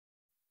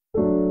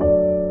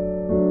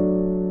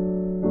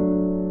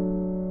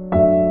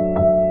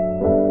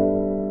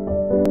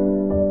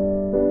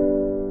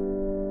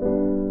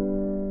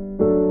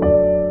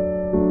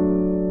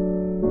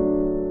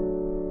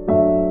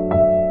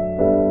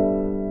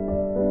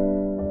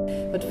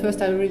But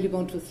first I really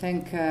want to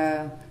thank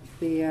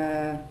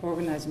the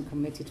organizing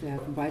committee to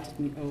have invited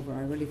me over.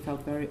 I really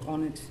felt very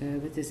honored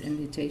with this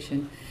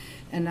invitation.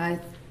 And I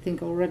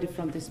think already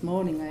from this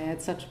morning I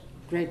had such a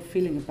great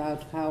feeling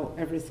about how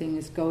everything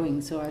is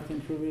going. So I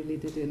think we really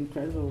did an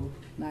incredible,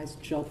 nice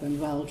job and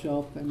well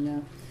job.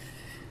 And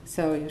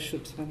so you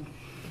should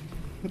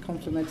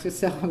compliment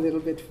yourself a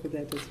little bit for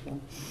that as well.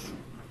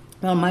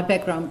 Well, my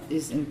background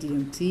is in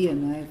DMT,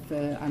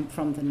 and I'm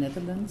from the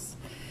Netherlands,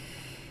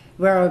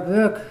 where I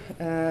work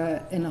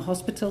in a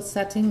hospital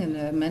setting, in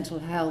a mental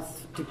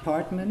health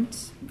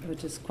department,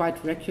 which is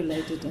quite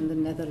regulated in the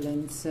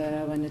Netherlands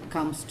when it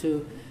comes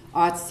to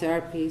arts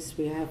therapies.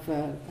 We have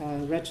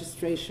a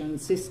registration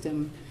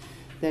system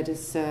that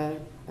is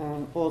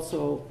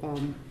also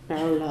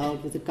parallel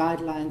with the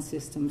guideline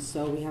system,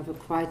 so we have a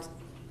quite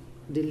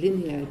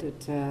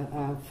delineated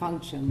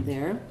function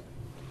there.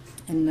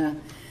 And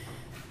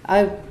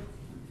I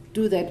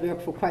do that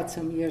work for quite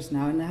some years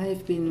now, and I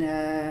have been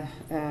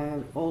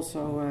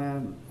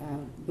also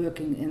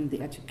working in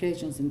the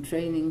educations and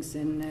trainings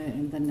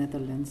in the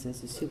Netherlands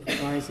as a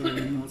supervisor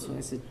and also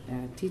as a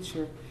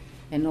teacher,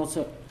 and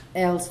also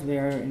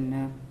elsewhere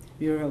in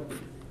Europe.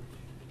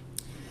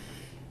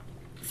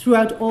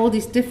 Throughout all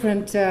these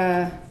different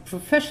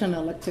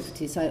professional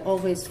activities, I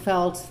always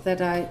felt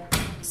that I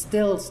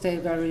still stay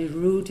very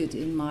rooted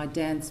in my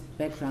dance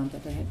background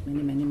that I had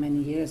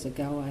many years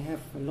ago. I have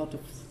a lot of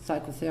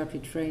psychotherapy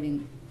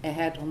training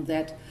ahead on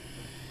that.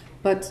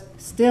 But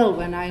still,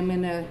 when I'm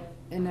in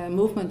a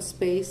movement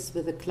space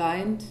with a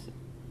client,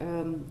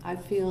 I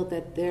feel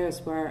that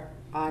there's where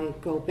I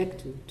go back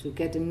to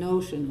get a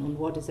notion on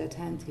what is at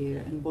hand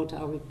here and what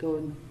are we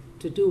going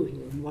to do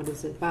here and what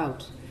it's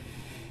about.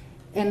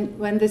 And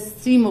when this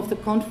theme of the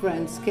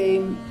conference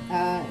came,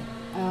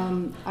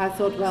 I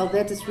thought, well,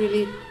 that is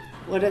really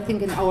what I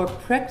think in our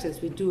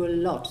practice we do a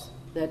lot,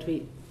 that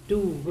we do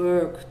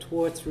work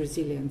towards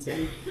resilience.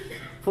 And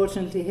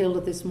fortunately,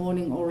 Hilda this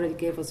morning already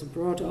gave us a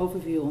broad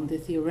overview on the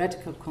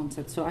theoretical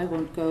concept, so I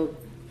won't go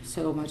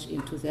so much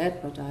into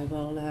that, but I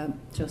will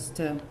just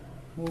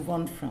move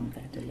on from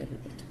that a little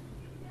bit.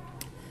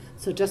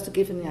 So just to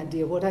give you an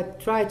idea, what I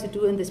try to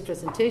do in this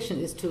presentation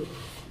is to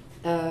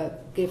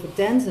give a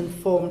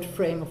dance-informed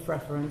frame of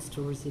reference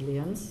to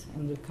resilience,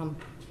 and we'll come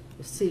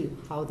to see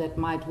how that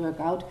might work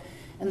out.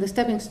 And the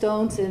stepping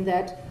stones in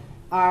that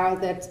are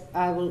that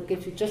I will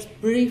give you just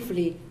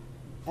briefly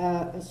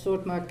a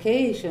short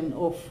marcation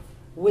of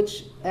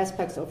which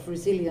aspects of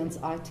resilience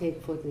I take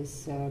for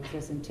this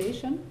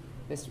presentation.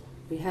 As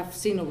we have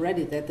seen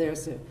already that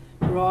there's a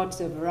broad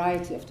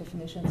variety of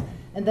definitions.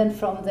 And then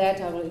from that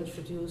I will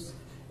introduce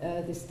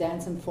this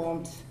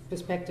dance-informed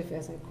perspective,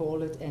 as I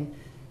call it, and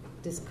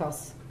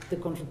discuss the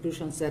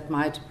contributions that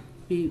might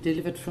be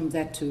delivered from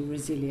that to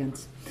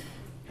resilience.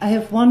 I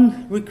have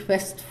one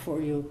request for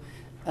you.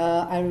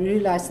 I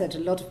realize that a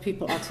lot of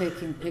people are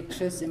taking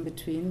pictures in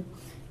between,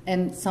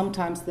 and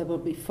sometimes there will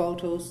be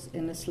photos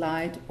in a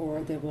slide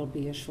or there will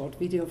be a short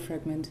video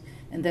fragment,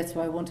 and that's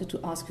why I wanted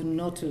to ask you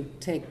not to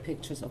take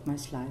pictures of my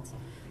slides.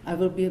 I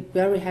will be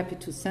very happy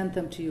to send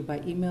them to you by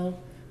email.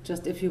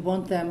 Just if you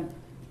want them,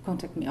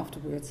 contact me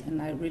afterwards,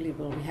 and I really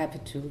will be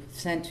happy to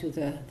send you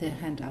the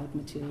handout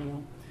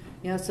material.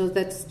 Yeah, so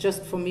that's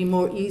just for me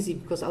more easy,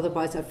 because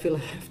otherwise I feel I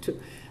have to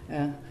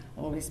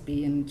always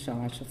be in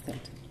charge of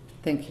that.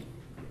 Thank you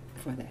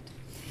for that.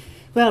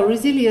 Well,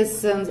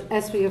 resilience,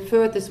 as we have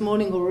heard this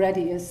morning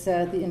already, is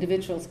the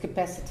individual's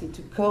capacity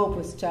to cope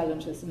with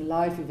challenges in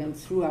life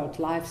events throughout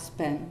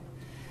lifespan.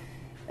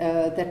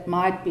 That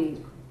might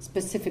be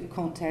specific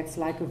contexts,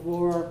 like a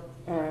war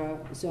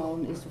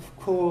zone is of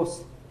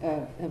course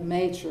a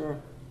major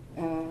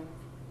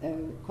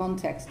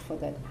context for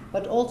that.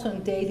 But also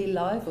in daily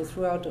life or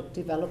throughout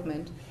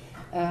development,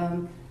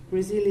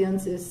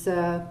 resilience is,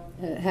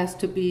 has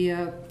to be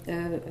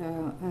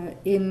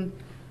in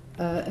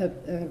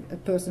a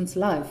person's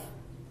life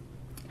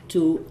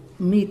to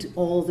meet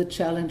all the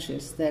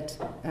challenges that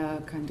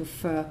kind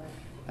of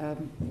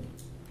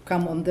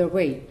come on their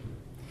way.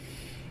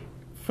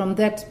 From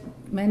that,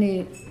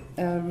 many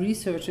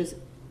researchers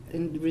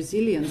in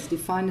resilience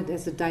define it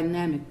as a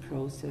dynamic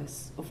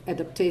process of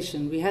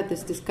adaptation. We had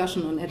this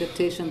discussion on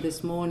adaptation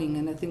this morning,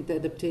 and I think the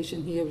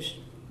adaptation here,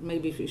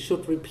 maybe we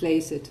should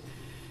replace it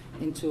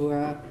into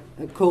a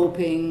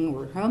coping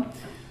or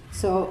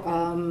So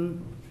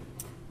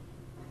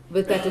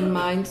with that in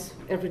mind,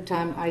 every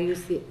time I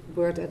use the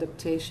word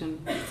adaptation,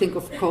 think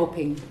of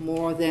coping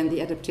more than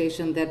the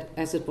adaptation that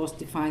as it was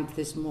defined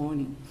this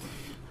morning.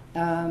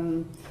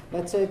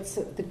 But so it's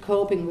the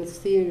coping with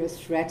serious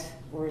threat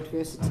or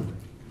adversity.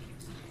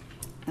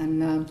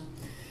 And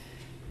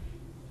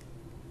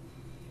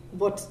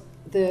what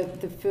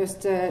the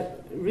first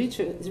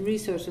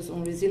researchers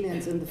on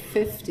resilience in the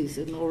 50s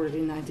and already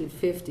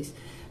 1950s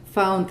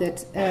found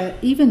that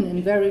even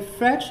in very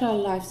fragile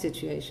life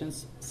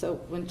situations, so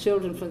when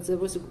children, for instance, there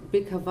was a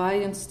big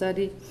Hawaiian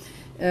study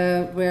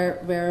where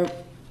a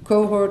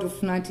cohort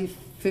of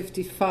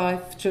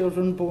 1955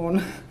 children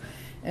born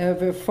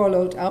were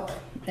followed up,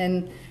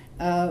 and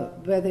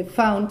where they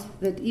found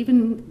that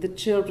even the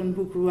children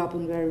who grew up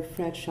in very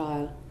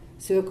fragile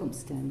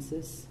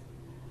circumstances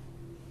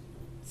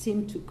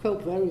seemed to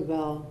cope very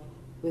well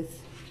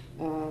with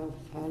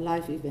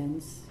life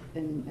events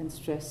and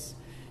stress.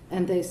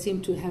 And they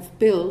seem to have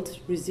built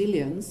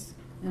resilience.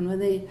 And when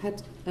they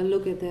had a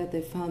look at that,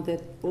 they found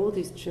that all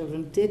these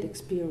children did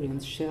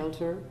experience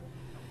shelter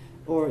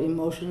or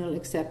emotional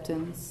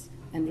acceptance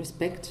and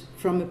respect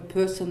from a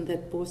person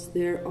that was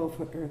there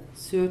over a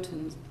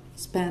certain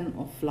span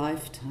of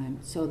lifetime.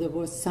 So there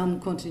was some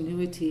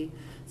continuity,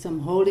 some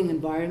holding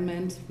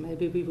environment,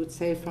 maybe we would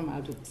say from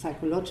a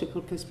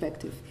psychological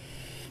perspective.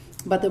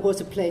 But there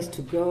was a place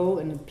to go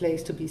and a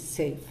place to be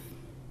safe.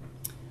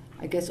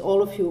 I guess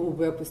all of you who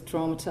work with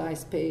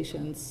traumatized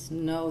patients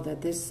know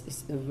that this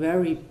is a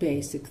very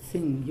basic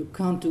thing. You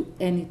can't do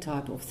any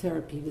type of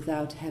therapy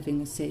without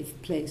having a safe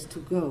place to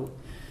go.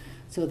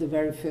 So the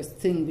very first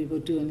thing we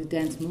would do in the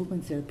dance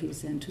movement therapy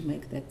is then to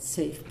make that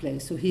safe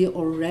place. So here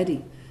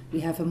already we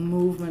have a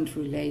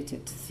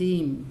movement-related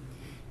theme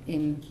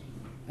in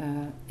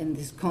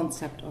this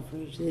concept of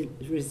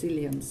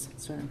resilience.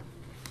 Sorry.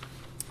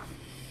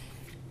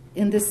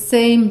 In the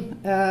same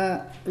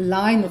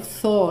line of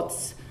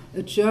thoughts,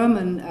 a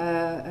German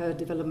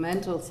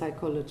developmental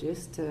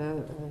psychologist,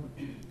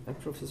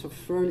 Professor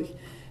Fröhlich,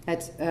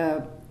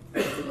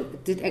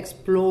 did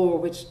explore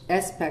which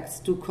aspects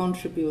do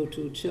contribute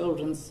to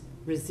children's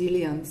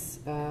resilience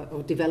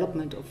or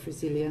development of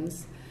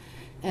resilience.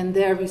 And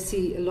there we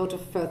see a lot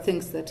of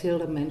things that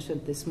Hilda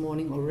mentioned this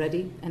morning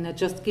already. And I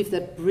just give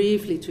that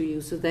briefly to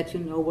you so that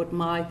you know what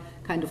my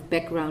kind of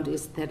background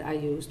is that I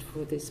used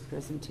for this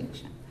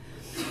presentation.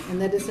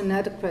 And that is an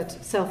adequate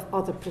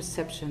self-other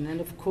perception. And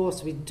of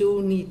course, we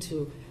do need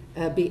to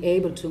be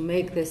able to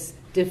make this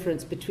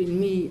difference between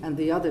me and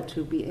the other,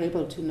 to be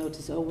able to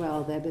notice, oh,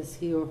 well, that is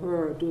he or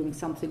her doing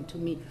something to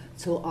me,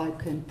 so I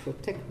can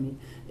protect me.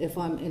 If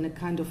I'm in a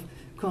kind of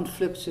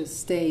conflictuous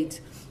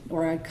state,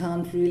 or I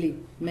can't really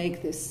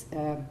make this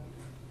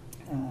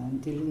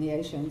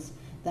delineations,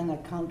 then I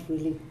can't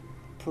really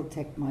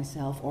protect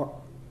myself or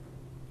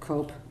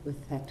cope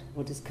with that,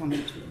 what is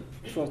coming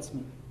towards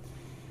me.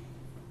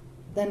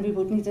 Then we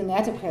would need an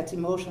adequate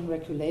emotion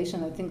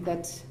regulation. I think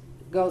that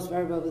goes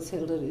very well with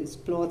Hilda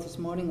explored this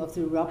morning of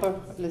the rubber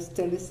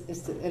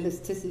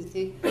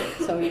elasticity.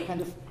 So you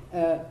kind of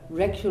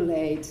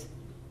regulate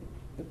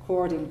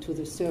according to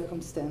the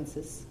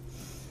circumstances,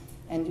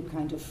 and you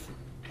kind of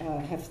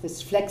have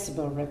this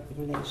flexible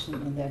regulation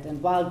in that.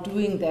 And while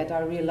doing that,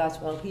 I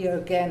realized, well, here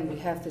again we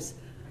have this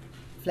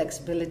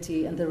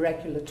flexibility and the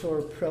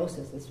regulatory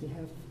processes we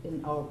have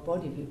in our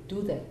body. We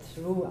do that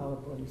through our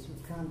bodies. We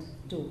can't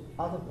do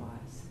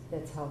otherwise.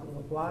 That's how we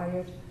are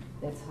wired.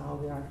 That's how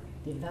we are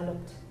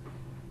developed.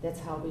 That's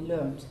how we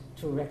learned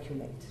to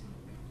regulate.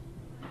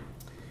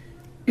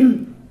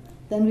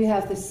 Then we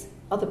have this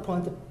other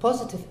point, the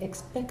positive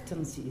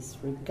expectancies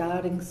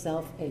regarding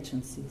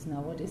self-agencies.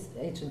 Now, what is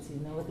agency?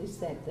 Now, what is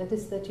that? That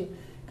is that you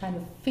kind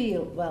of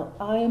feel, well,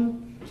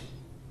 I'm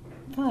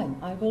fine.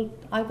 I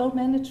will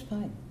manage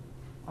fine.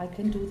 I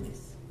can do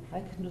this. I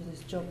can do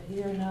this job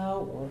here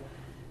now, or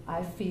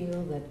I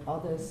feel that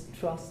others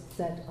trust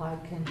that I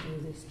can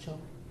do this job.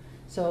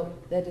 So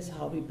that is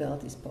how we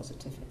build these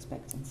positive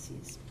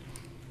expectancies.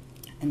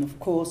 And of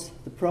course,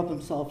 the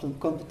problem-solving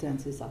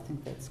competencies, I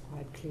think that's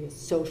quite clear.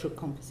 Social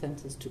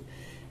competencies to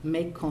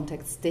make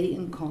contact, stay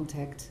in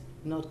contact,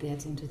 not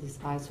get into this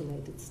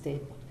isolated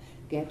state, but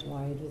get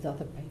wired with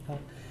other people,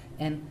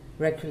 and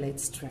regulate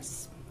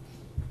stress.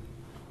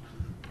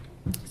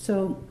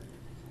 So,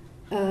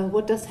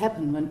 what does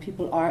happen when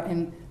people are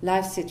in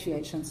life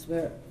situations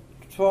where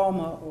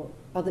trauma or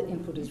other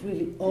input is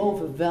really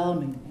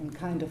overwhelming and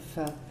kind of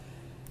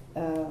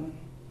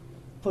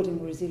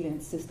putting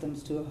resilient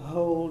systems to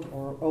hold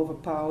or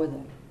overpower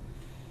them?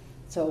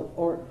 So,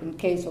 or in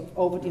case of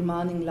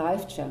over-demanding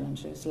life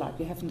challenges, like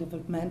we have in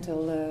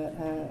developmental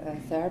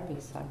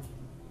therapies. I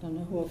don't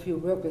know who of you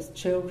work with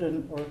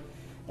children or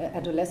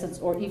adolescents,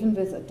 or even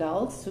with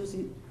adults.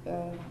 Susie,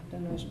 I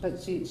don't know, but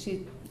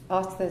she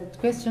asked that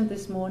question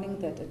this morning,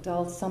 that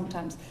adults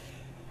sometimes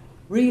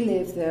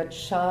relive their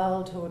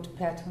childhood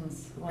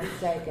patterns once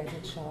they get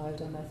a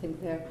child. And I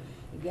think there,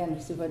 again,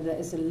 you see when there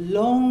is a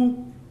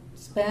long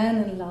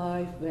span in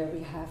life where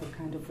we have a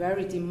kind of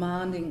very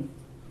demanding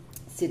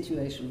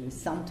situation, we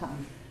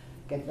sometimes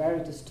get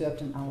very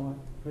disturbed in our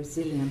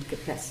resilient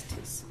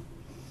capacities.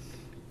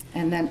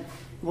 And then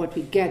what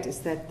we get is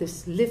that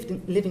this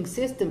living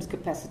systems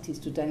capacities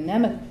to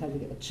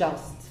dynamically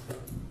adjust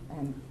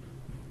and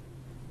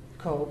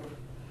cope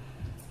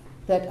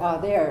that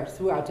are there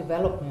through our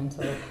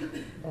developmental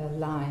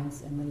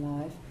lines in the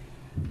life,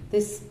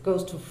 this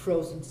goes to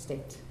frozen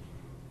state,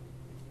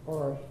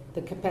 or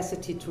the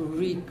capacity to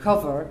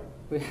recover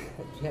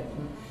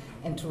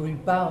and to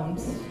rebound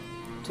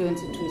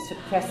turns into a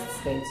suppressed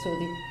state. So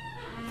the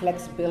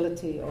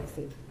flexibility of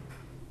the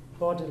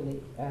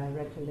bodily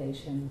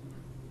regulation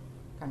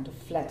kind of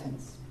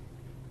flattens.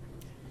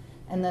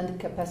 And then the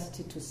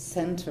capacity to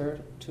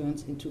center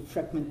turns into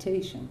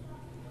fragmentation.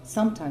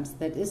 Sometimes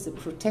that is a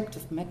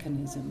protective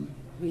mechanism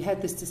we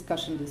had this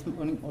discussion this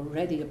morning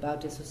already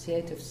about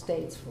dissociative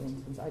states, for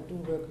instance. I do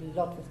work a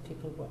lot with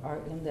people who are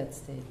in that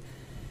state.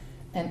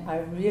 And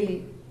I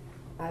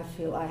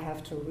feel I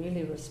have to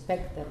really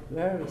respect that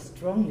very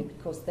strongly,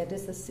 because that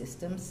is the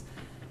system's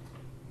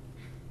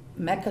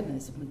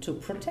mechanism to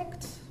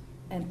protect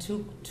and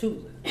to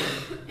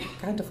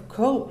kind of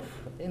cope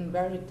in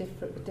very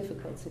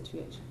difficult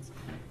situations.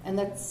 And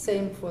that's the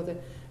same for the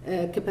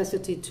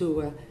capacity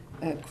to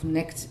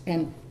connect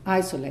and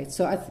isolate.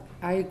 So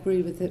I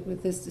agree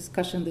with this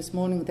discussion this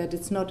morning that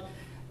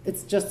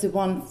it's just the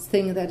one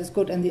thing that is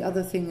good and the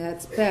other thing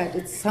that's bad.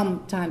 It's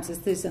sometimes it's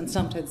this and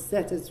sometimes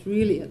that. It's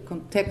really a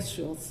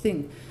contextual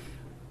thing.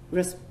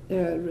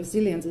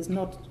 Resilience is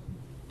not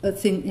a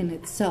thing in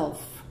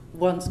itself,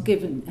 once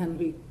given, and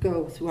we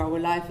go through our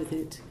life with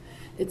it.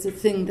 It's a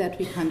thing that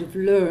we kind of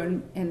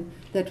learn and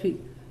that we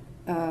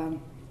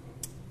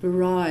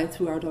vary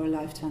throughout our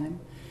lifetime,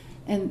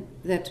 and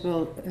that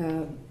will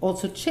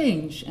also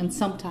change. And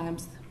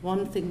sometimes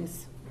one thing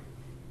is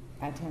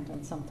at hand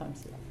and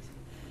sometimes the other.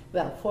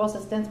 Well, for us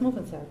as dance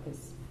movement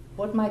therapists,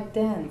 what might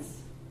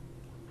dance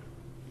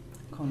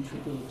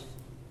contribute?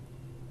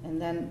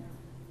 And then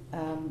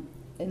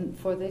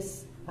for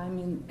this, I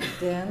mean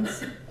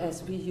dance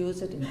as we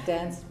use it in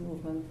dance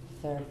movement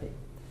therapy,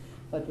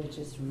 but which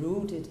is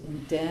rooted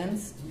in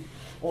dance in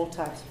all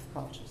types of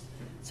cultures.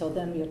 So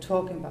then we are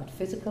talking about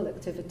physical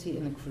activity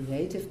in a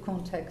creative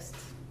context,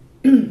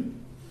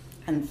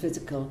 and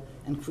physical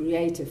and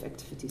creative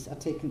activities are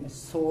taken as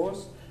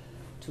source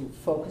to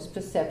focus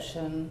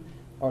perception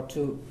or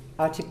to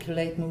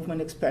articulate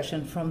movement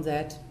expression from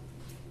that.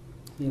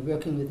 We are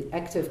working with the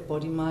active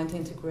body-mind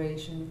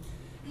integration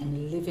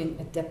and living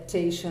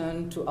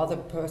adaptation to other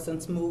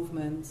person's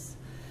movements.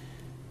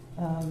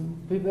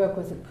 We work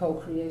with the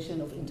co-creation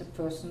of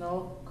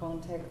interpersonal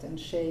contact and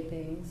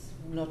shapings,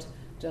 not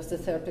just a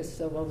therapist,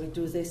 so well, we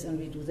do this and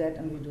we do that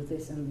and we do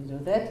this and we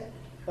do that,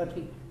 but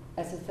we,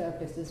 as a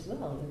therapist as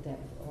well,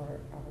 adapt or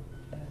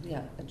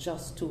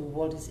adjust to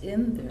what is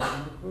in there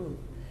in the group.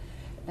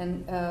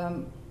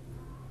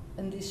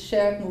 And these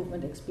shared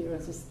movement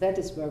experiences, that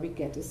is where we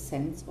get a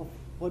sense of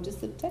what is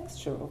the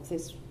texture of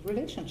this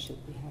relationship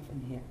we have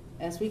in here.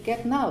 As we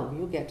get now,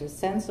 you get a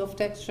sense of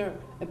texture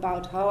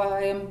about how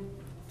I am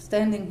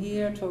standing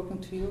here talking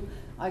to you.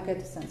 I get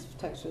a sense of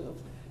texture of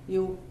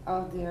you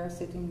out there,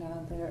 sitting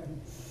down there.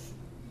 And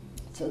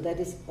so that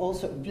is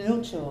also a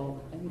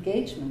mutual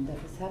engagement that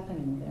is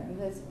happening there. And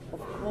that's, of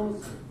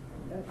course,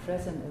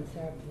 present in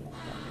therapy like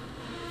that.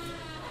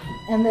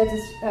 And that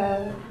is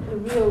a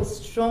real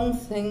strong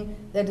thing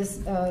that is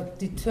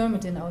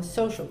determined in our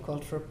social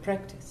cultural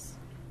practice.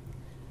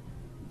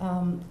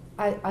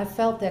 I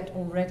felt that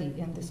already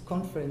in this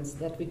conference,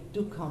 that we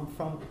do come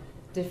from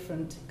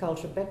different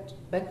cultural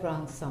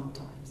backgrounds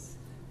sometimes.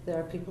 There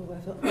are people who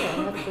I felt, I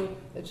have to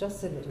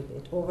adjust a little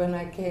bit. Or when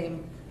I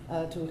came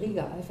to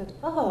Riga, I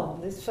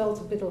felt, this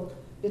felt a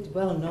bit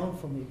well known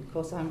for me,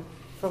 because I'm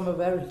from a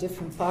very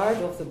different part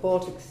of the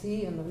Baltic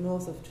Sea in the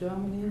north of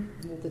Germany,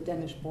 near the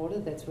Danish border.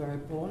 That's where I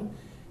was born.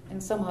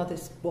 And somehow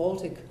this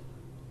Baltic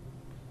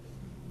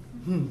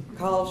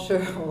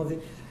culture, or the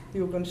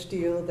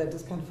Jugendstil, that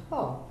is kind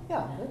of,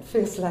 it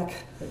feels like,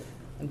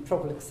 and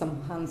probably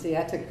some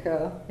Hanseatic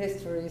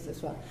histories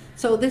as well.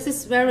 So this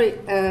is very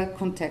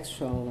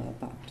contextual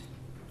about.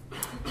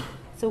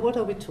 So what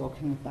are we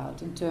talking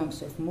about in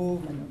terms of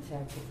movement and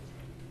therapy?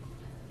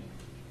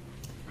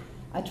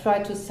 I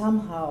try to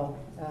somehow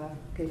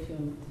give you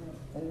an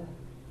idea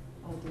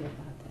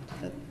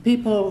about that.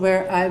 People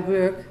where I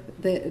work,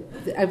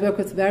 I work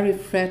with very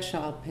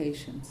fragile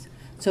patients.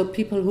 So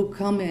people who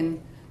come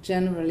in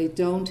generally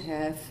don't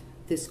have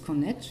this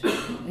connection.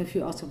 If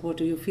you ask them, what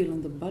do you feel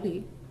in the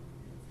body?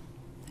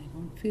 They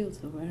don't feel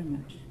so very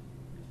much.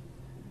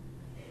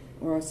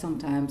 Or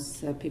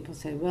sometimes people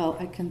say, well,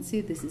 I can see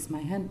this is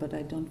my hand, but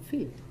I don't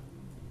feel it.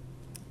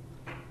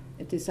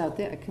 It is out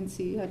there, I can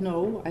see, I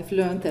know, I've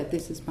learned that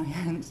this is my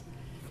hand,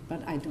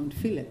 but I don't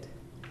feel it.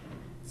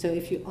 So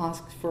if you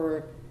ask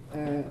for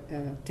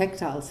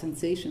tactile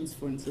sensations,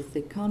 for instance,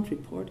 they can't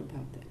report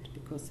about that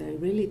because they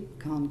really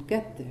can't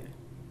get there.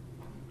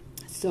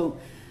 So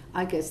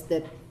I guess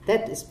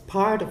that is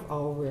part of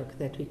our work,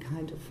 that we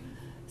kind of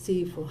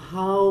see for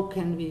how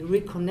can we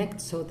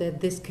reconnect so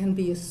that this can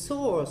be a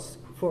source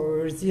for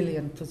a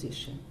resilient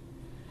position.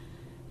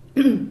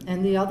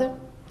 And the other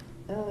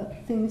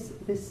thing is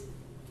this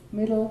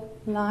middle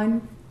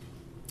line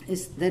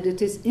is that it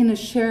is in a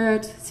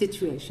shared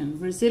situation.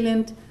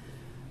 Resilient,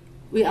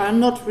 we are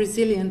not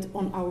resilient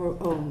on our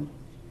own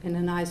in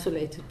an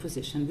isolated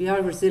position. We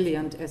are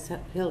resilient, as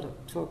Hilda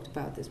talked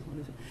about this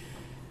morning,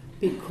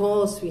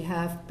 because we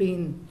have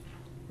been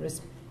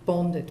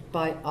responded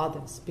by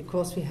others,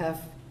 because we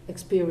have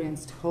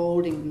experienced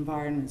holding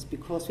environments,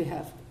 because we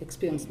have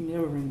experienced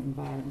mirroring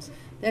environments.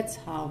 That's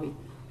how we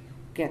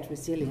get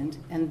resilient,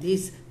 and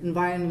these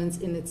environments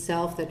in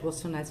itself, that was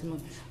so nice,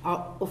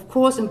 are of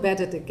course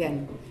embedded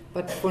again,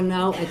 but for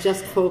now I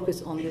just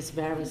focus on this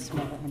very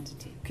small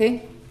entity,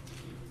 okay?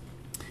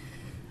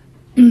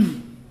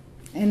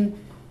 And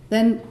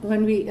then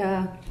when we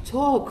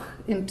talk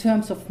in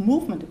terms of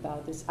movement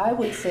about this, I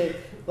would say,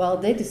 well,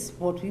 that is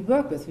what we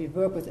work with. We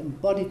work with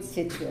embodied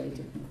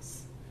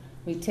situatedness.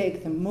 We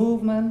take the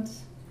movement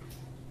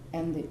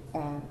and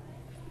the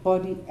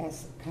body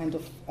as kind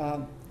of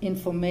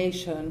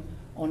information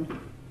on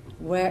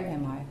where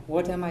am I,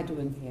 what am I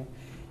doing here.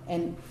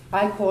 And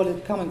I call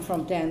it, coming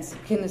from dance,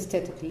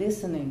 kinesthetic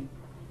listening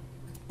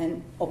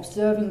and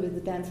observing with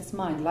the dancer's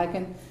mind, like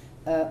an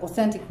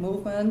authentic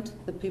movement.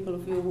 The people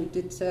of you who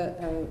did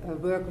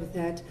work with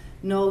that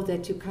know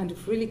that you kind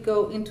of really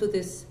go into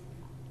this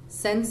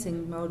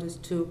sensing modus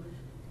to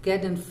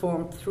get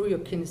informed through your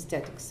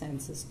kinesthetic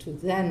senses to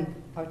then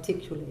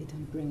articulate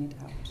and bring it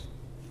out.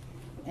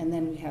 And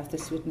then we have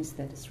this witness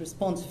that is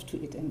responsive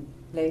to it and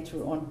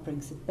later on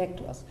brings it back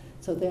to us.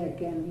 So there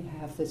again we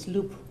have this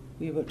loop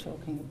we were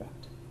talking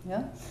about.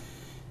 Yeah?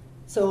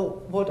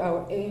 So what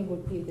our aim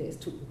would be there is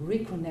to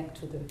reconnect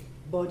to the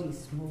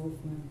body's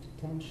movement,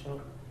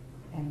 potential,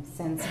 and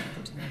sensing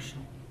potential.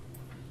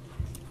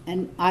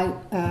 And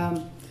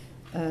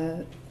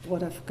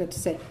what I forgot to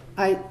say,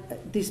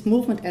 these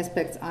movement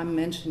aspects I'm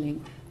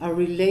mentioning are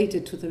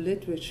related to the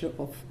literature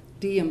of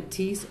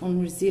DMTs on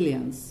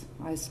resilience.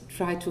 I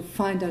try to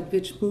find out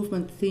which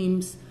movement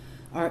themes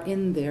are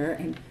in there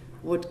and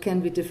what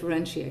can we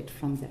differentiate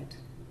from that.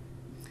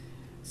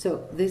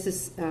 So this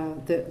is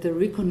the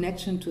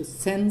reconnection to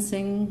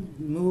sensing,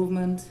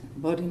 movement,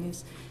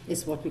 bodiness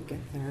is what we get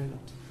there a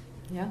lot.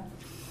 Yeah.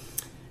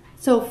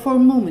 So for a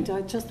moment,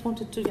 I just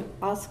wanted to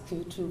ask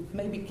you to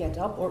maybe get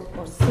up or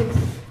sit,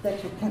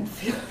 that you can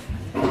feel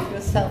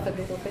yourself a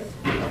little bit.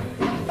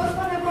 But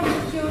what I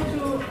wanted you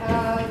to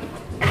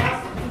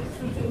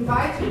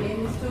invite you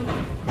in is to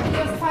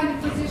just find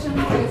a position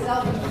for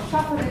yourself and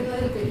shuffle it a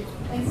little bit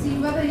and see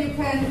whether you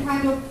can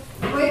kind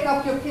of wake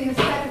up your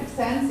kinesthetic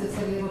senses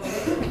a little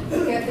bit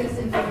to get this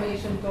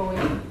information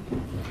going.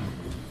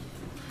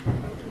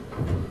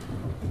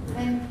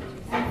 And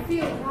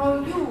feel how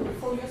you,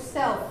 for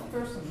yourself,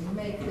 personally,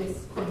 make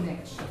this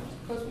connection.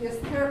 Because we as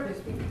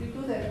therapists, we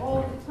do that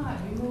all the time.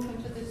 We move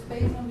into this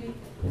space and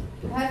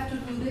we have to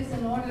do this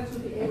in order to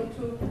be able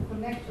to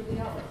connect to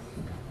the others.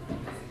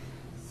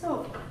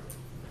 So,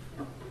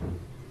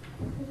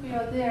 if we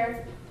are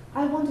there,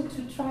 I wanted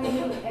to try a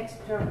little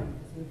experiment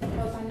with you,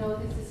 because I know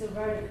this is a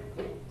very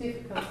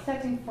difficult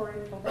setting for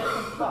it, but I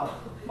think, well,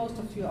 most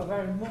of you are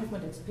very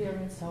movement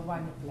experienced, so why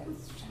not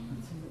let's try to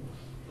move.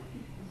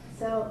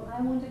 So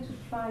I wanted to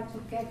try to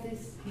get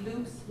these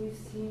loops we've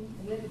seen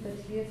a little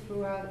bit here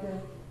throughout the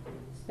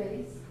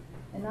space,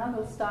 and I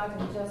will start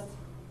and just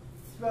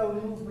throw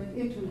movement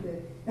into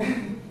the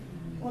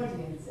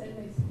audience,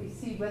 and we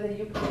see whether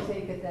you can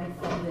take it then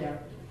from there.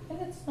 And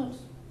it's not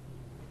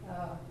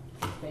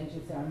strange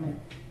if there are many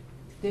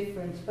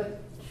different,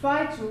 but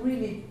try to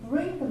really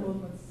bring the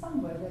movement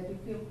somewhere that you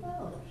feel,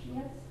 well, she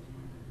has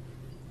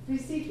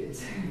received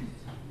it.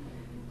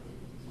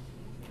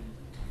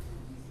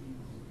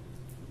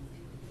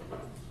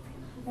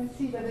 And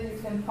see whether you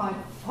can find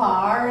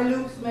far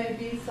loops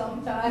maybe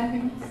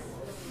sometimes.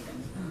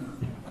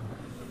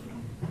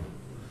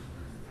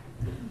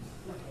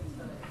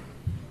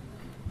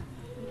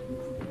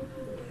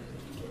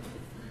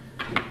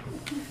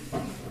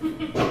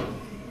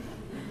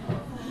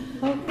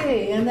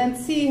 Okay, and then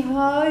see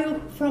how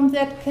you from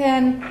that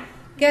can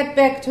get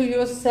back to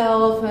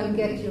yourself and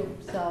get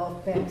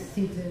yourself back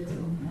seated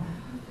in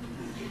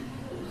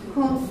a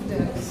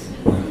confident,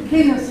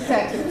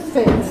 kinesthetic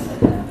fit.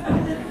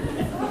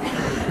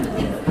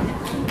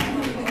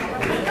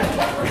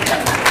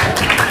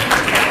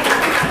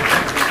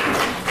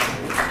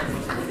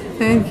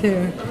 Thank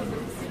you.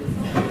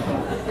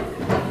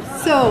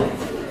 So,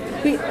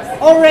 we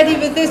already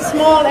with this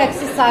small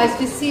exercise,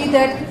 we see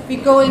that we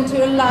go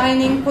into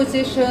aligning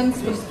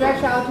positions, we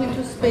stretch out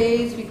into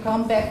space, we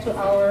come back to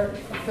our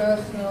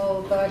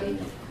personal body.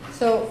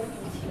 So,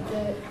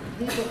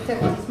 these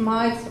activities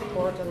might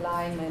support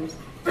alignment.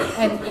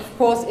 And of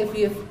course, if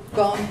we have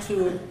gone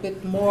to a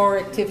bit more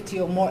activity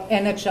or more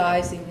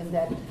energizing in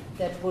that,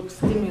 that would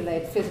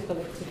stimulate physical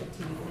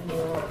activity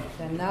more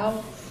than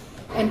now.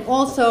 And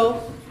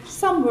also,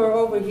 somewhere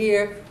over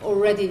here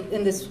already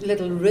in this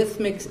little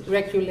rhythmic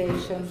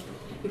regulation,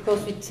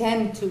 because we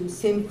tend to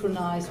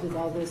synchronize with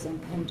others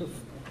and kind of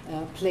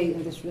play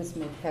in this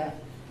rhythmic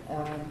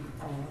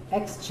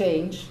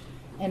exchange.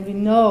 And we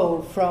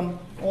know from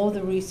all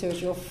the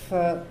research of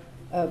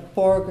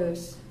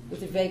Borges with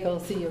the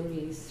vagal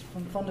theories,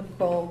 from Van der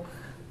Kolk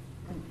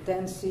and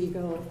Dan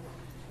Siegel,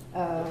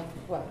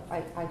 well,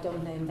 I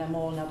don't name them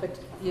all now, but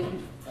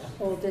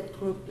all that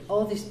group,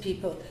 all these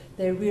people,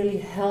 they really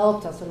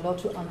helped us a lot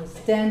to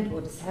understand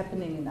what is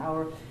happening in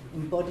our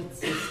embodied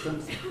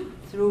systems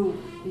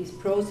through these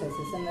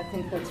processes. And I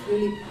think that's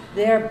really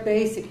their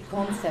basic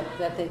concept,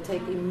 that they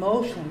take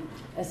emotion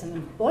as an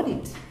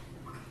embodied.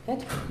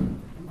 That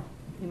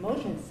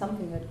emotion is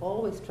something that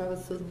always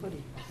travels through the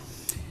body.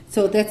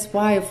 So that's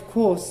why, of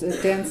course,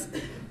 dance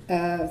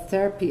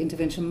therapy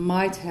intervention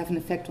might have an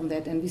effect on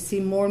that. And we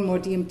see more and more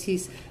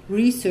DMTs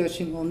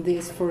researching on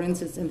this, for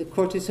instance, in the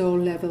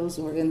cortisol levels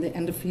or in the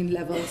endorphin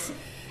levels.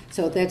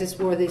 So that is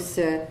where this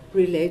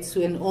relates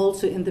to, and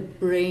also in the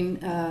brain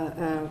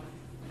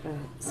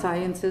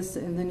sciences,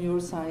 in the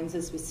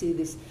neurosciences, we see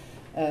this.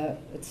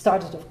 It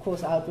started, of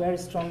course, out very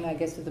strong, I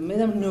guess, with the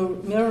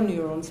mirror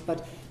neurons,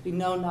 but we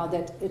know now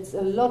that it's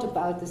a lot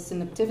about the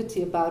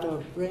synaptivity, about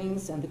our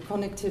brains and the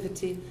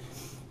connectivity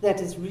that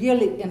is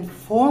really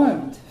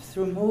informed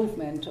through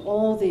movement.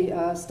 All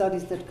the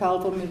studies that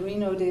Calvo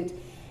Merino did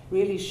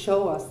really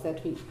show us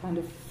that we kind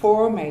of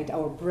formate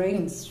our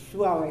brains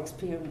through our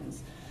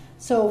experience.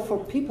 So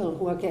for people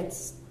who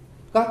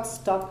got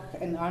stuck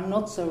and are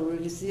not so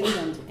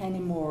resilient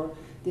anymore,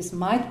 this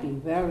might be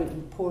very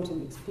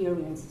important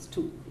experiences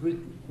to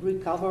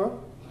recover.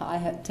 I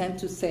tend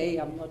to say,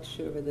 I'm not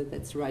sure whether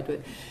that's the right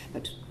way,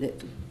 but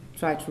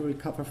try to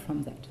recover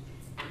from that.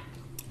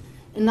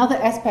 Another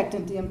aspect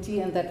in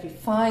DMT, and that we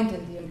find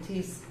in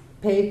DMT's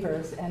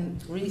papers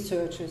and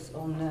researchers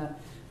on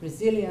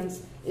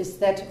resilience, is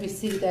that we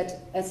see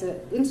that as an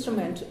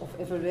instrument of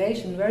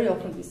evaluation, very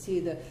often we see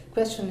the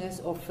questionnaires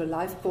of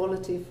life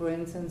quality, for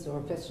instance, or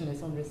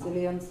questionnaires on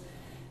resilience,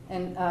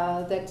 and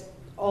that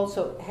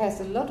also has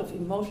a lot of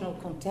emotional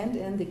content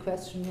in the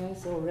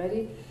questionnaires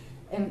already.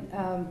 And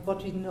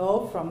what we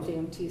know from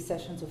DMT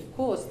sessions, of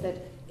course, that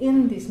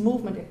in these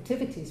movement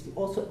activities, we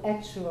also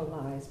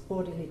actualize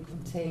bodily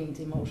contained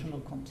emotional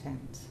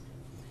content.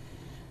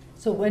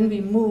 So when we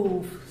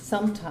move,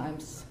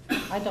 sometimes,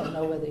 I don't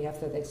know whether you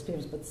have that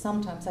experience, but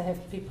sometimes I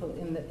have people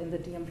in the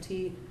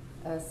DMT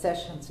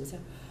sessions who say,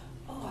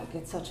 oh, I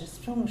get such a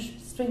strange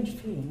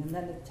feeling, and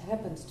then it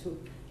happens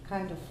to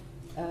kind of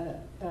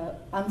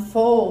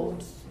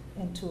unfold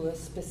into a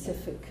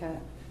specific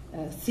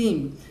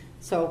theme.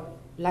 So,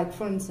 like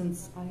for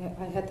instance,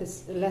 I had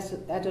this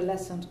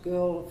adolescent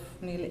girl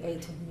of nearly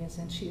 18 years,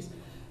 and she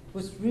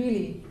was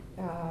really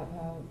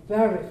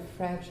very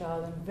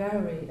fragile and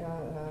very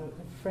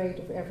afraid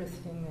of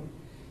everything, and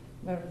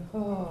very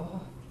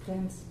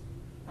tense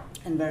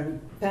and very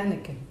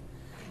panicking.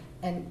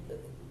 And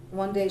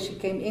one day she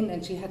came in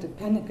and she had a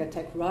panic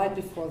attack right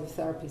before the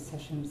therapy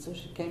session. So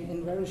she came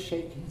in very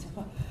shaky and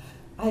said,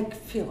 I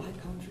feel I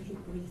can't really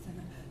breathe.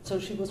 And so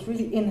she was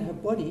really in her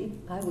body,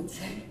 I would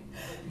say,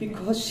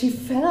 because she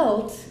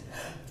felt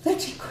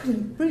that she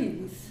couldn't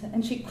breathe,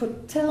 and she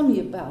could tell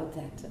me about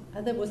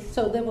that.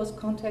 There was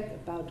contact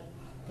about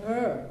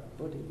her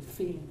bodily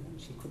feeling, and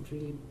she could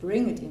really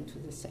bring it into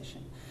the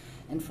session.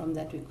 And from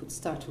that we could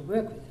start to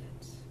work with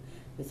it,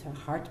 with her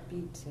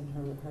heartbeat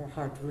and her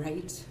heart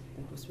rate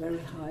that was very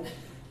high.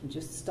 We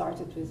just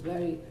started with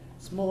very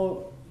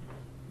small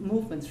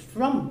movements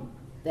from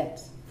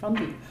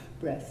the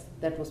breath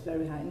that was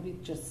very high, and we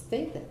just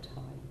stayed that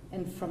high.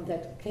 And from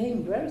that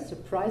came, very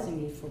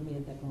surprisingly for me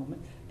at that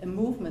moment, a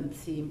movement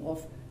theme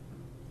of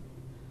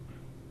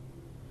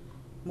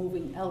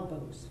moving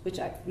elbows, which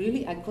I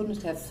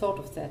couldn't have thought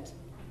of that,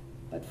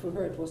 but for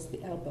her it was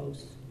the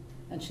elbows.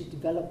 And she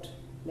developed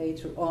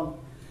later on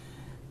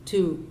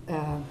to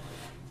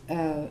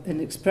an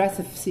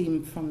expressive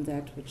theme from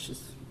that, which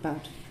is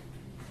about,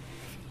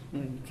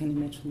 you can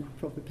imagine that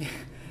probably,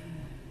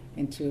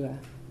 into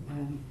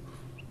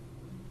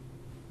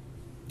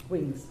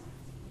wings.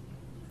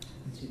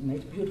 She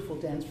made a beautiful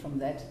dance from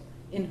that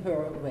in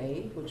her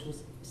way, which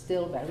was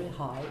still very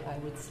high, I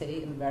would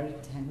say, and very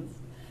tense.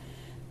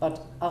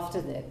 But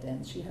after that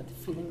dance, she had the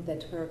feeling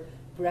that her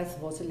breath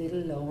was a little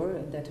lower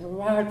and that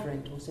her heart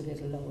rate was a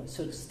little lower.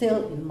 So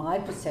still, in my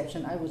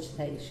perception, I would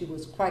say she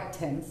was quite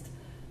tensed,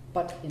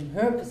 but in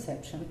her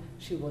perception,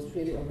 she was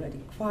really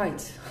already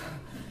quite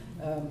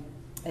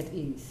at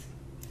ease.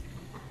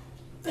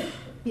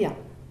 Yeah.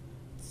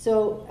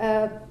 So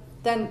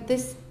then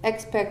this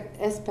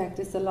aspect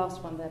is the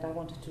last one that I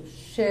wanted to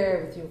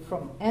share with you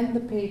from and the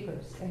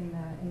papers and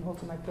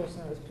also my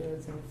personal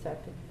experience in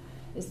therapy,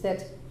 is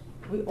that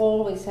we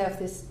always have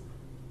this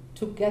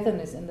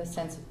togetherness in the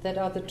sense that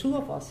are the two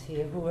of us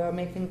here who are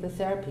making the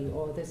therapy,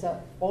 or there's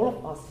all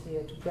of us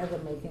here together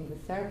making the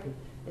therapy.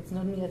 It's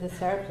not me as a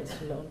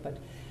therapist alone, but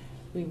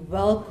we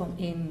welcome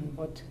in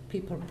what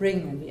people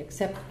bring, and we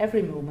accept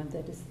every moment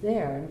that is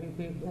there, and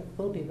we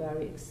will be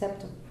very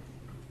accepting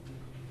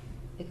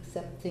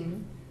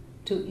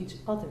to each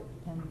other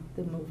and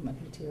the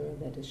movement material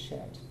that is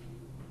shared.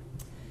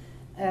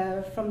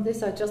 From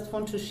this, I just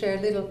want to share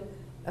a little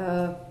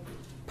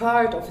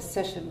part of a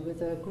session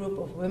with a group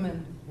of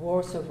women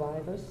war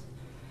survivors.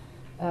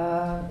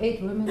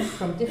 8 women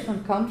from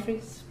different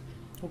countries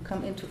who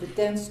come into the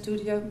dance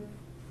studio,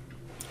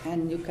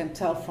 and you can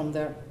tell from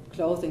their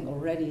clothing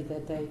already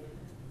that they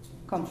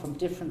come from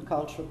different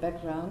cultural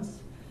backgrounds,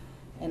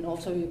 and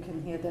also you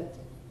can hear that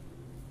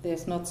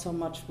there's not so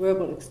much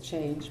verbal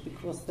exchange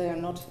because they are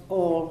not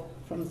all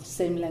from the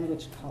same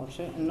language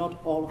culture, and not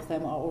all of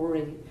them are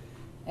already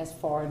as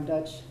far in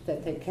Dutch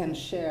that they can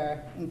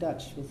share in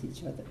Dutch with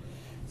each other.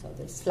 So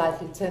they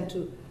slightly tend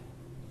to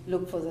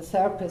look for the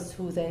therapist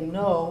who they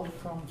know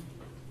from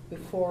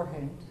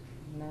beforehand.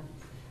 And,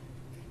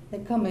 they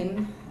come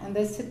in and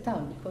they sit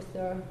down because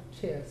there are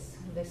chairs.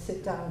 And they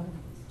sit down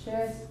in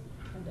chairs.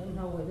 I don't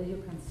know whether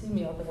you can see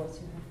me, otherwise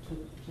you have to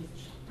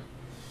just shut.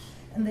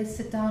 And they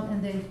sit down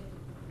and they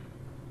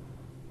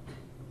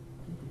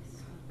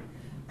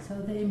So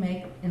they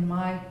make a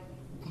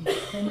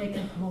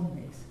home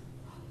base.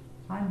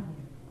 I'm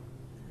here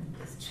in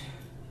this chair.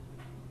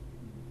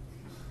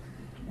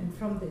 And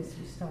from this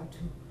we start to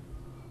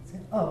say,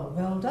 oh,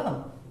 well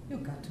done. You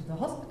got to the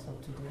hospital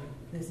today.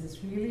 This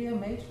is really a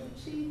major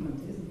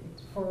achievement, isn't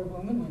it? For a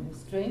woman in a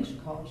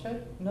strange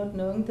culture, not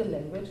knowing the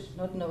language,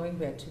 not knowing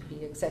where to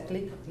be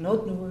exactly,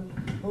 not knowing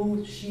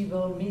who she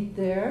will meet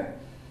there.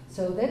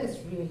 So that is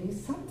really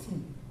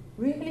something,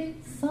 really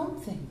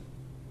something.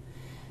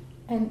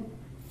 And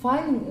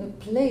finding a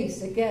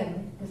place,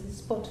 again, is a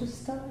spot to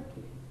start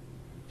with.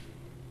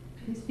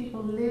 These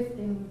people live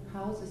in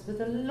houses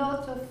with a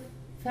lot of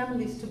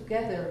families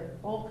together,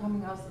 all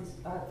coming out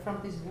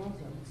from this war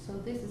zone. So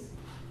this is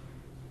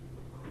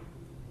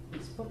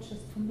a spot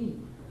just for me.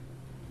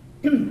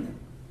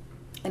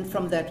 And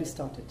from that we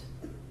started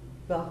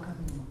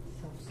welcoming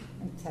ourselves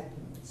and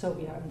tapping. So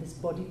we are in this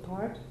body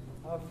part,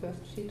 our first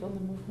sheet on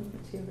the movement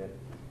material,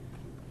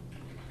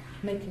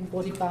 making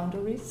body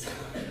boundaries.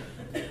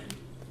 To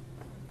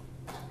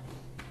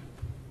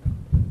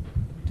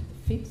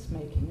the feet,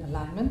 making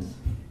alignment.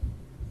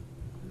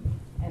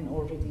 And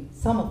already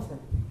some of them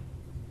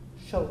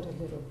showed a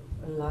little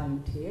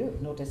alignment here,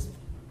 not as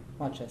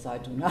much as I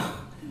do now,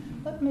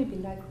 but maybe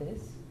like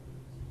this.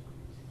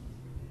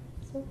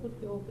 So it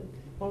would be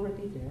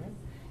already there.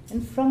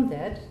 And from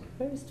that,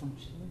 very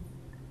strangely,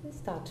 we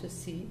start to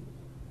see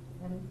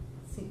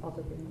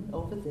other women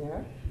over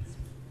there. It's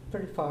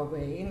pretty far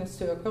away in a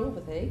circle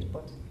with 8,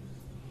 but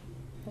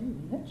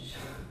 10 minutes.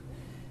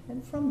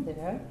 And from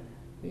there,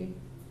 we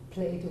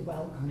played a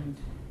welcome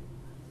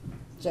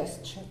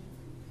gesture.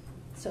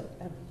 So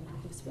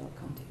everybody is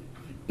welcomed.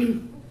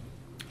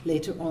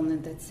 Later on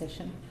in that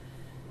session,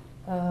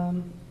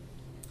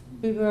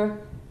 we were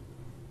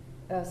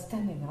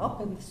standing up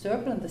in the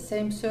circle, in the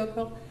same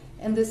circle,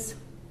 and this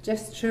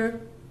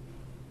gesture,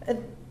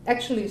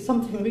 actually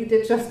something we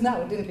did just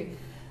now, didn't we?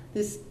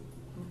 This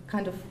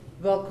kind of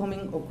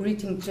welcoming or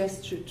greeting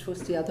gesture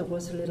towards the other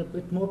was a little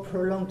bit more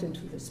prolonged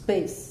into the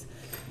space.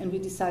 And we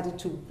decided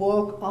to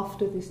walk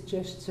after this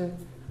gesture,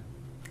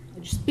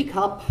 and speak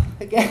up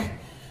again.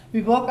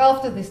 We walk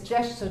after this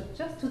gesture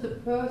just to the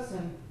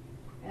person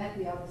at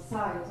the other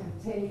side and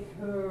take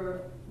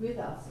her with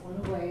us on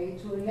the way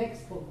to a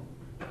next woman.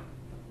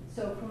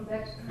 So from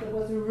that there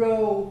was a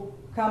row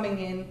coming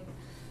in,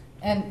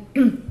 and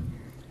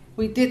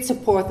we did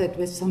support that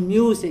with some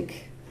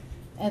music.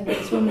 And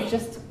these women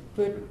just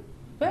were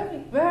very,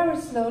 very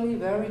slowly,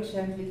 very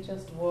gently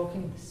just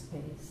walking the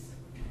space,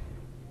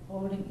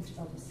 holding each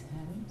other's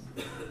hands.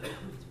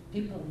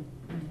 People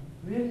in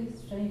a really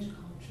strange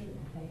culture,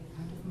 they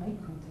kind of make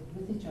contact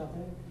with each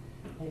other,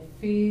 they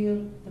feel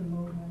the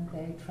movement,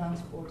 they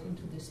transport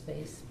into the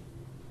space.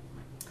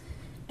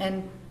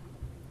 And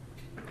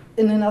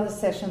in another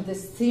session,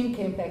 this theme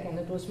came back, and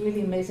it was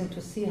really amazing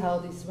to see how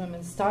these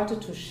women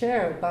started to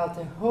share about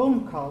their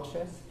home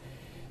cultures,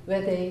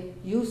 where they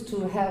used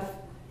to have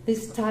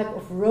this type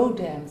of row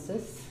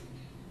dances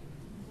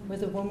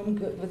with a woman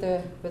with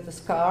a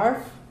scarf,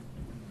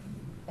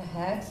 a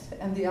hat,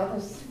 and the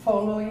others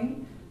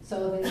following.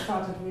 So they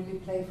started really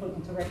playful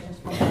interactions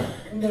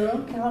in their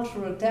own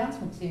cultural dance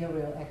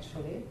material,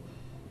 actually,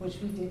 which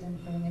we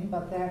didn't bring in,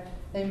 but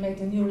they made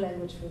a new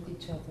language with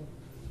each other.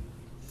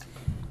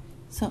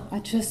 So I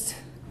just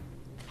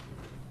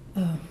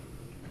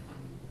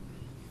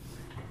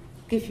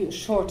give you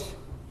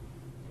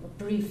a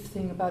brief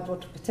thing about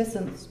what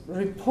participants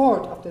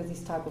report after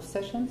these type of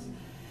sessions.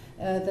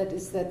 That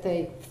is that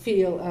they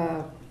feel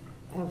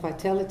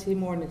vitality,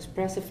 more and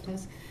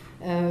expressiveness.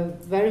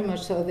 Very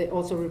much so. They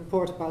also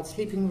report about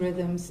sleeping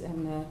rhythms,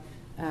 and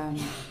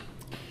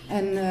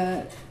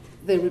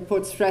they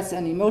report stress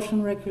and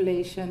emotion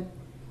regulation,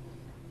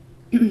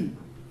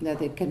 that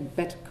they can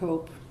better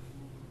cope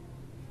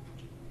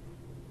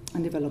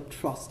and develop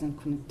trust and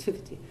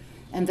connectivity.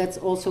 And that's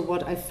also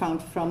what I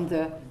found from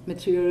the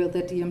material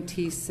that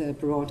DMTs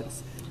brought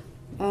us.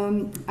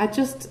 I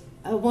just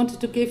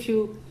wanted to give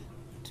you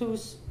two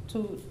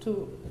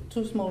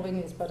small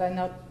vignettes, but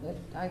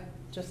I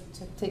just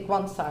take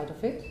one side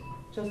of it.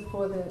 Just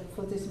for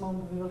this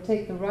moment, we will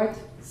take the right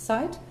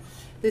side.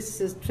 This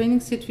is a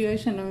training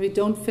situation, and we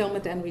don't film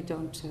it, and we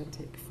don't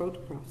take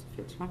photographs of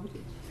it, right?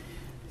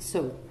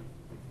 So,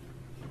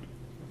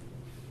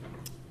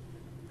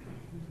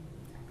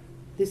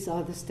 these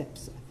are the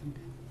steps, I think.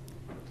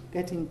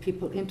 Getting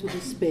people into the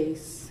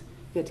space,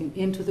 getting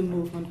into the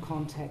movement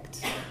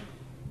contact,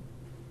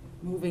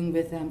 moving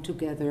with them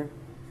together,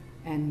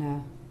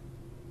 and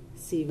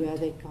see where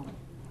they come.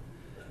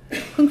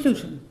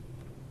 Conclusion.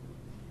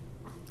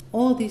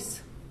 All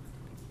these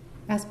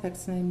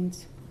aspects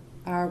named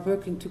are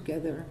working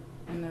together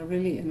and are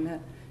really in a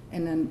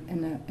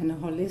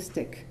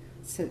holistic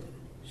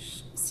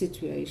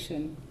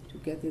situation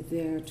together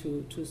there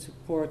to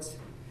support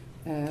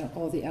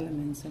all the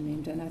elements I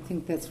named. And I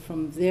think that's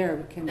from there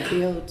we can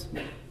build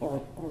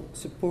or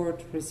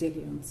support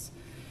resilience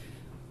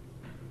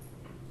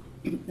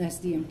as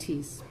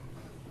DMTs.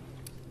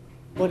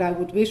 What I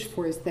would wish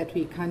for is that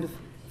we kind of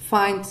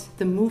find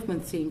the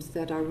movement themes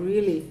that are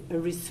really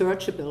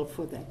researchable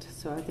for that.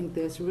 So I think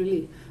there's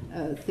really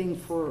a thing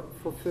for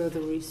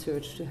further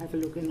research to have a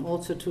look, and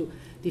also to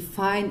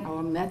define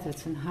our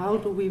methods and how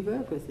do we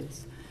work with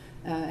this,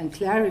 and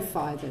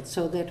clarify that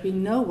so that we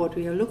know what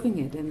we are looking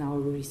at in our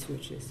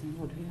researches and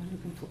what we are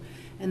looking for.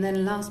 And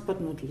then last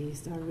but not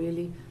least, I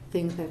really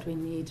think that we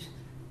need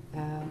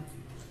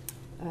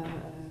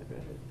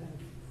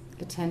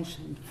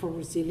attention for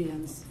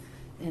resilience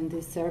in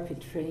the therapy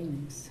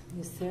trainings.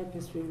 As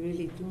therapists, we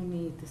really do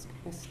need this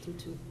capacity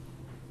to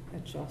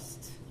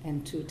adjust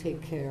and to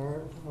take care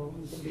of our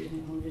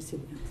own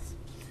resilience.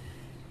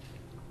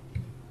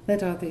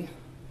 That are the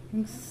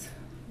things.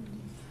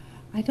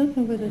 I don't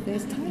know whether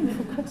there's time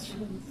for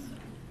questions.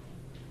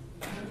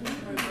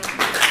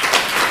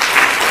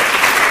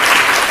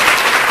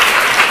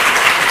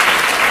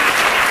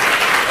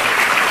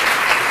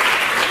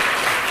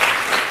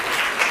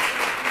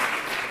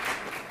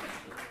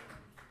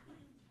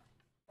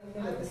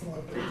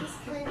 It just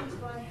came to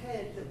my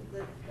head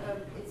that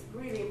it's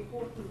really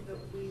important that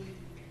we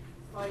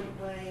find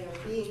a way of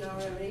being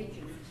our own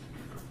agent,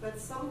 but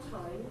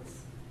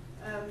sometimes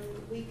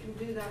we can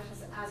do that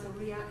as a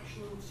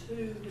reaction to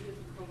the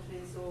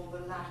difficulties or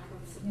the lack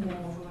of support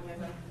or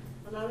whatever.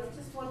 And I was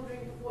just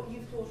wondering what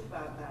you thought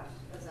about that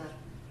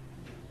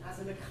as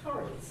an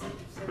occurrence.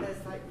 So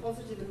there's like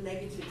positive and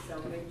negative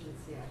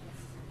self-agency, I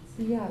guess.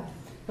 Yeah,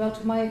 well,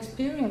 to my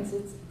experience,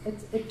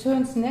 it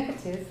turns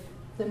negative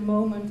the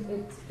moment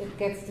it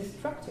gets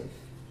destructive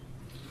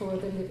for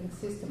the living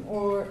system,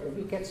 or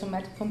we get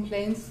somatic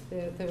complaints,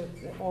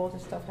 all the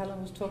stuff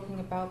Helen was talking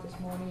about this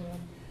morning,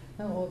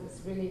 all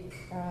this really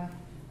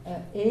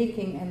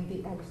aching and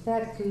the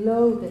anesthetic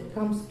load that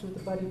comes to the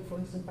body, for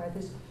instance, by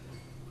this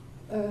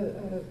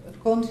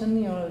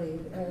continually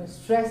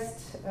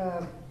stressed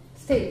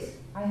state.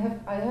 I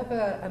have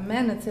a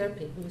man in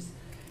therapy who's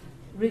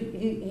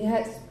he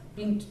has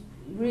been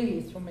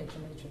really through major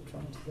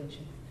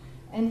traumatization.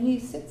 And he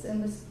sits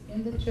in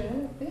the chair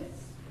like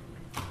this.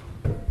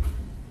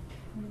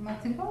 You might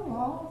think, oh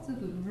wow, it's a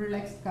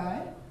relaxed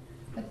guy.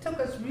 It took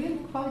us really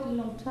quite a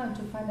long time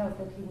to find out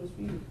that he was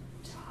really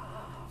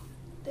tough,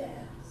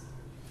 dense.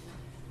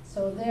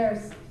 So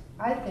there's,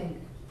 I think,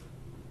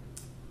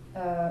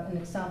 an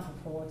example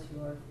for what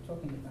you are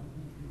talking about.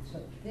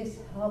 So this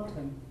helped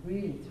him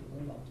really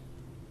through a lot.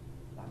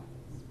 But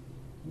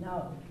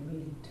now it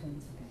really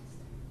turns against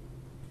him.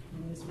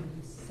 He is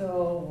really so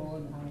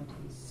worn out,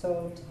 he's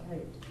so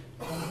tired,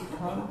 and he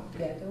can't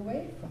get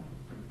away from it.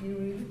 He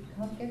really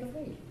can't get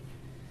away.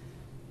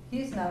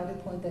 He's now at the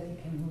point that he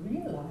can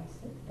realize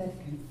it, that he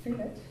can feel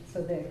it.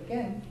 So there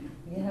again,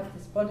 we have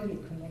this bodily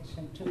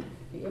connection to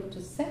be able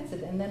to sense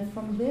it, and then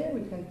from there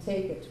we can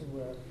take it to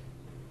work.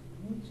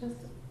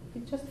 He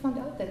just found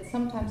out that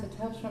sometimes it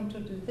helps him to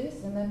do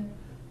this, and then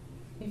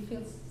he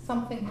feels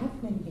something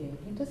happening here.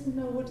 He doesn't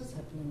know what is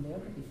happening there,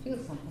 but he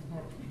feels something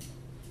happening.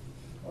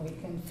 Or he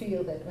can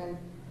feel that when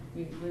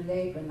we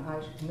relate, when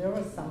I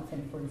mirror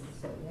something, for instance,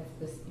 so we have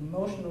this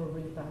emotional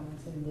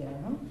rebalance in there,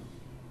 huh?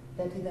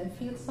 That he then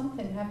feels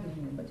something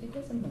happening, but he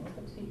doesn't know,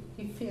 but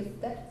he feels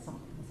that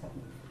something is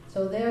happening.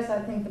 So there's, I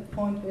think, the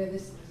point where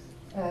this,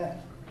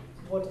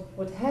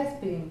 what has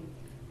been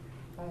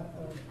a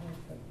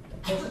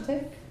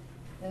positive,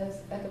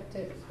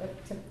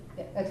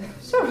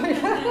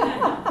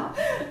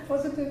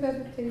 positive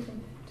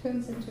adaptation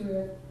turns into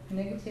a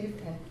negative,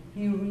 and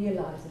he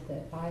realizes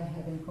that by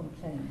having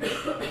complaints.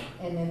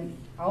 And in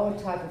our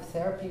type of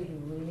therapy,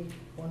 we really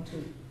want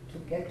to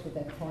get to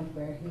that point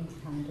where he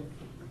kind of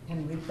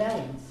can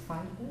rebalance,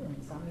 find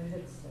balance. I mean,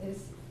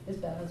 his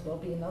balance will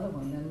be another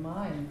one than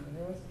mine.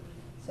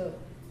 So,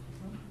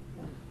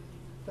 yeah.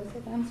 Does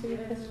that answer your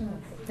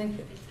question? Thank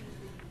you.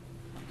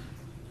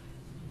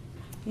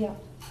 Yeah.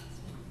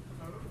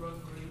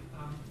 Rosemarie,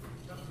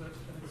 that was an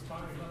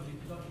inspiring, lovely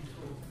talk.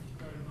 Thank you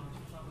very much. I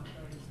found that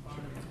very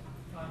inspiring.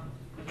 And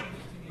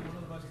interestingly, one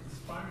of the most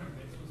inspiring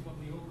bits was when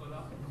we all got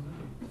up and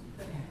moved.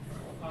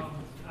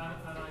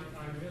 And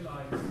I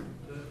realised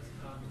that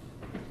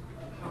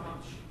how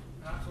much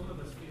perhaps all of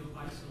us feel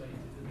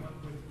isolated, and when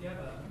we're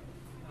together,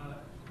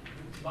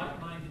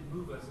 like-minded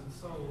movers and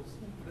souls,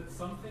 that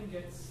something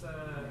gets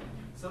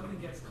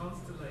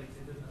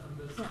constellated, and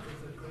there's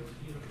a great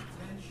deal of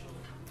potential.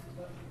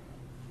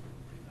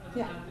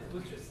 And it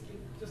was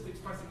just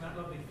expressing that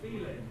lovely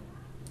feeling,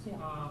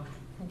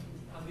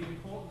 and the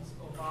importance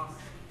of us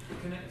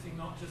connecting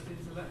not just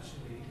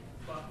intellectually,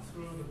 but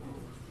through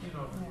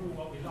through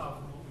what we love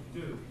and what we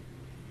do,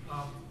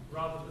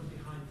 rather than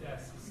behind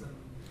desks and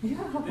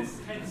this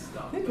head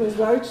stuff. It was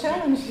very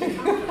challenging. You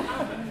have to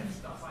have that head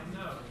stuff, I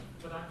know,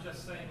 but I'm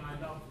just saying I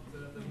love the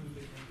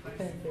moving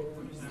and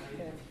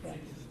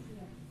placing.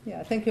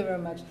 Yeah, thank you very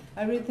much.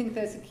 I really think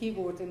there's a key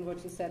word in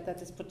what you said,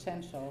 that is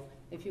potential.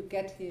 If you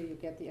get here, you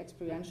get the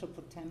experiential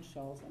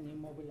potentials, and you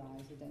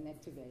mobilize it and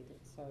activate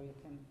it, so you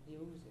can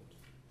use it,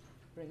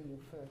 bring you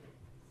further.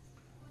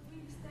 What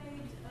we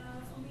stayed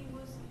for me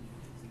was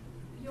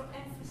your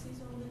emphasis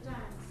on the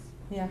dance.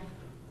 Yeah.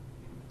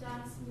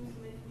 Dance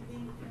movement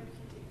within the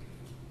therapeutic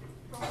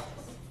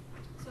process.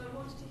 So I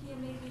wanted to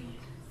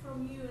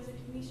from you as a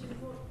clinician,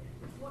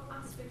 what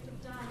aspect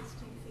of dance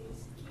do you think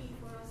is key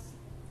for us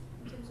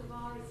in terms of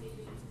our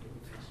resilience in the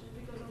profession?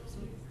 Because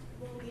obviously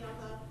all the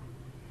other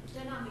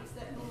dynamics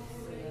that we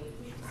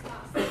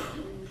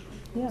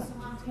discussed,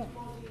 somatic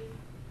body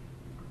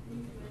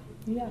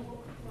movement,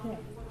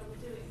 what are we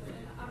doing? But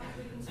I'm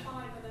really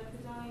inspired by that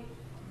because I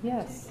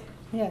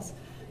Yes.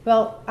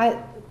 Well,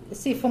 I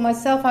see for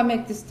myself, I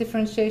make this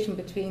differentiation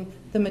between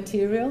the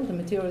material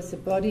is the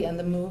body and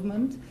the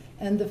movement,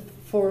 and the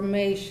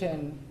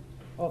formation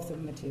of the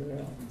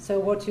material. So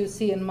what you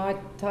see in my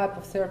type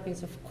of therapy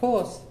is, of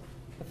course,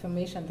 the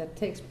formation that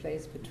takes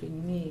place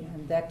between me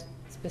and that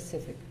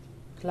specific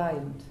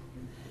client.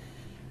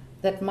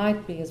 That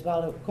might be as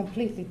well a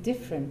completely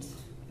different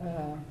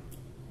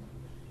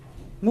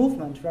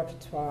movement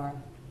repertoire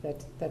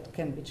that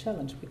can be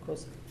challenged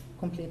because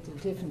completely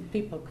different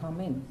people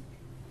come in.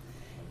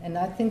 And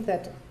I think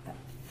that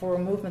for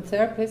movement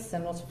therapists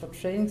and also for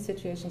training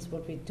situations,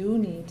 what we do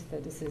need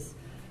that is this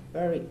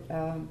very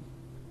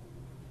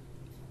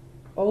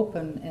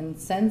open and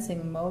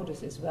sensing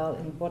modus as well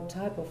in what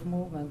type of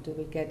movement do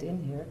we get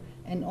in here,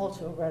 and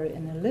also a very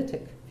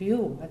analytic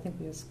view. I think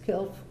we are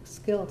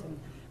skilled in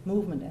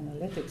movement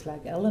analytics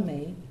like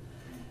LMA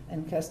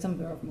and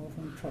Kestenberg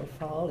movement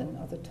profile and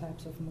other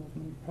types of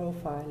movement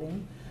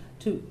profiling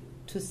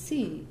to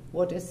see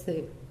what is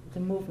the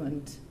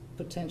movement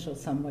potential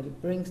somebody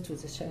brings to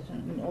the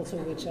session, and also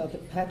which are the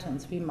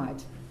patterns we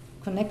might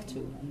connect to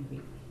and we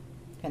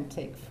can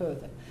take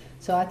further.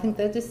 So I think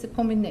that is the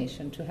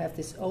combination, to have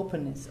this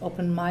openness,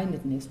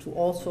 open-mindedness to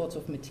all sorts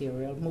of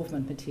material,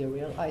 movement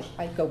material.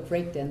 I go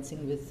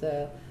breakdancing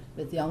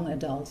with young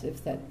adults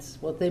if that's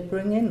what they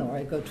bring in, or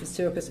I go to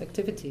circus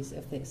activities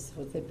if that's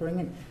what they bring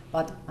in.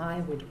 But I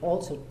would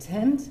also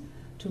tend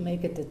to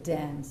make it a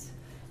dance,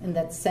 in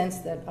that sense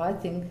that I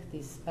think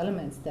these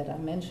elements that I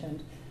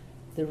mentioned,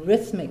 the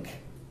rhythmic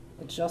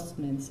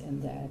adjustments in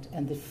that,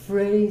 and the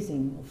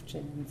phrasing of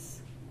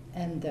chants,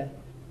 and the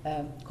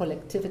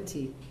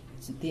collectivity,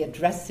 the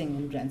addressing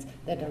in chants,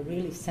 that are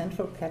really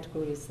central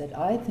categories that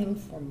I think,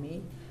 for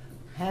me,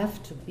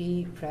 have to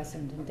be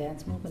present in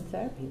dance movement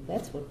therapy.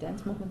 That's what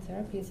dance movement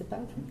therapy is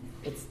about.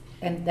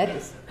 And that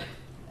is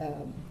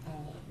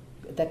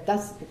that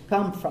does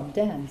come from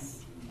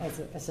dance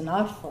as an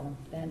art form.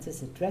 Dance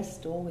is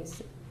addressed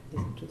always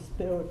to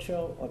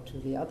spiritual, or to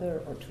the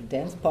other, or to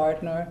dance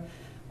partner,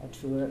 or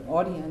to an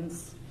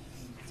audience.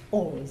 It's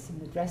always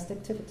an addressed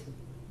activity.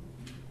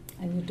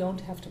 And you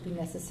don't have to be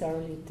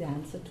necessarily a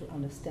dancer to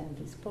understand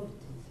these qualities.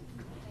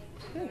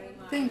 Thank you very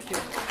much. Thank you.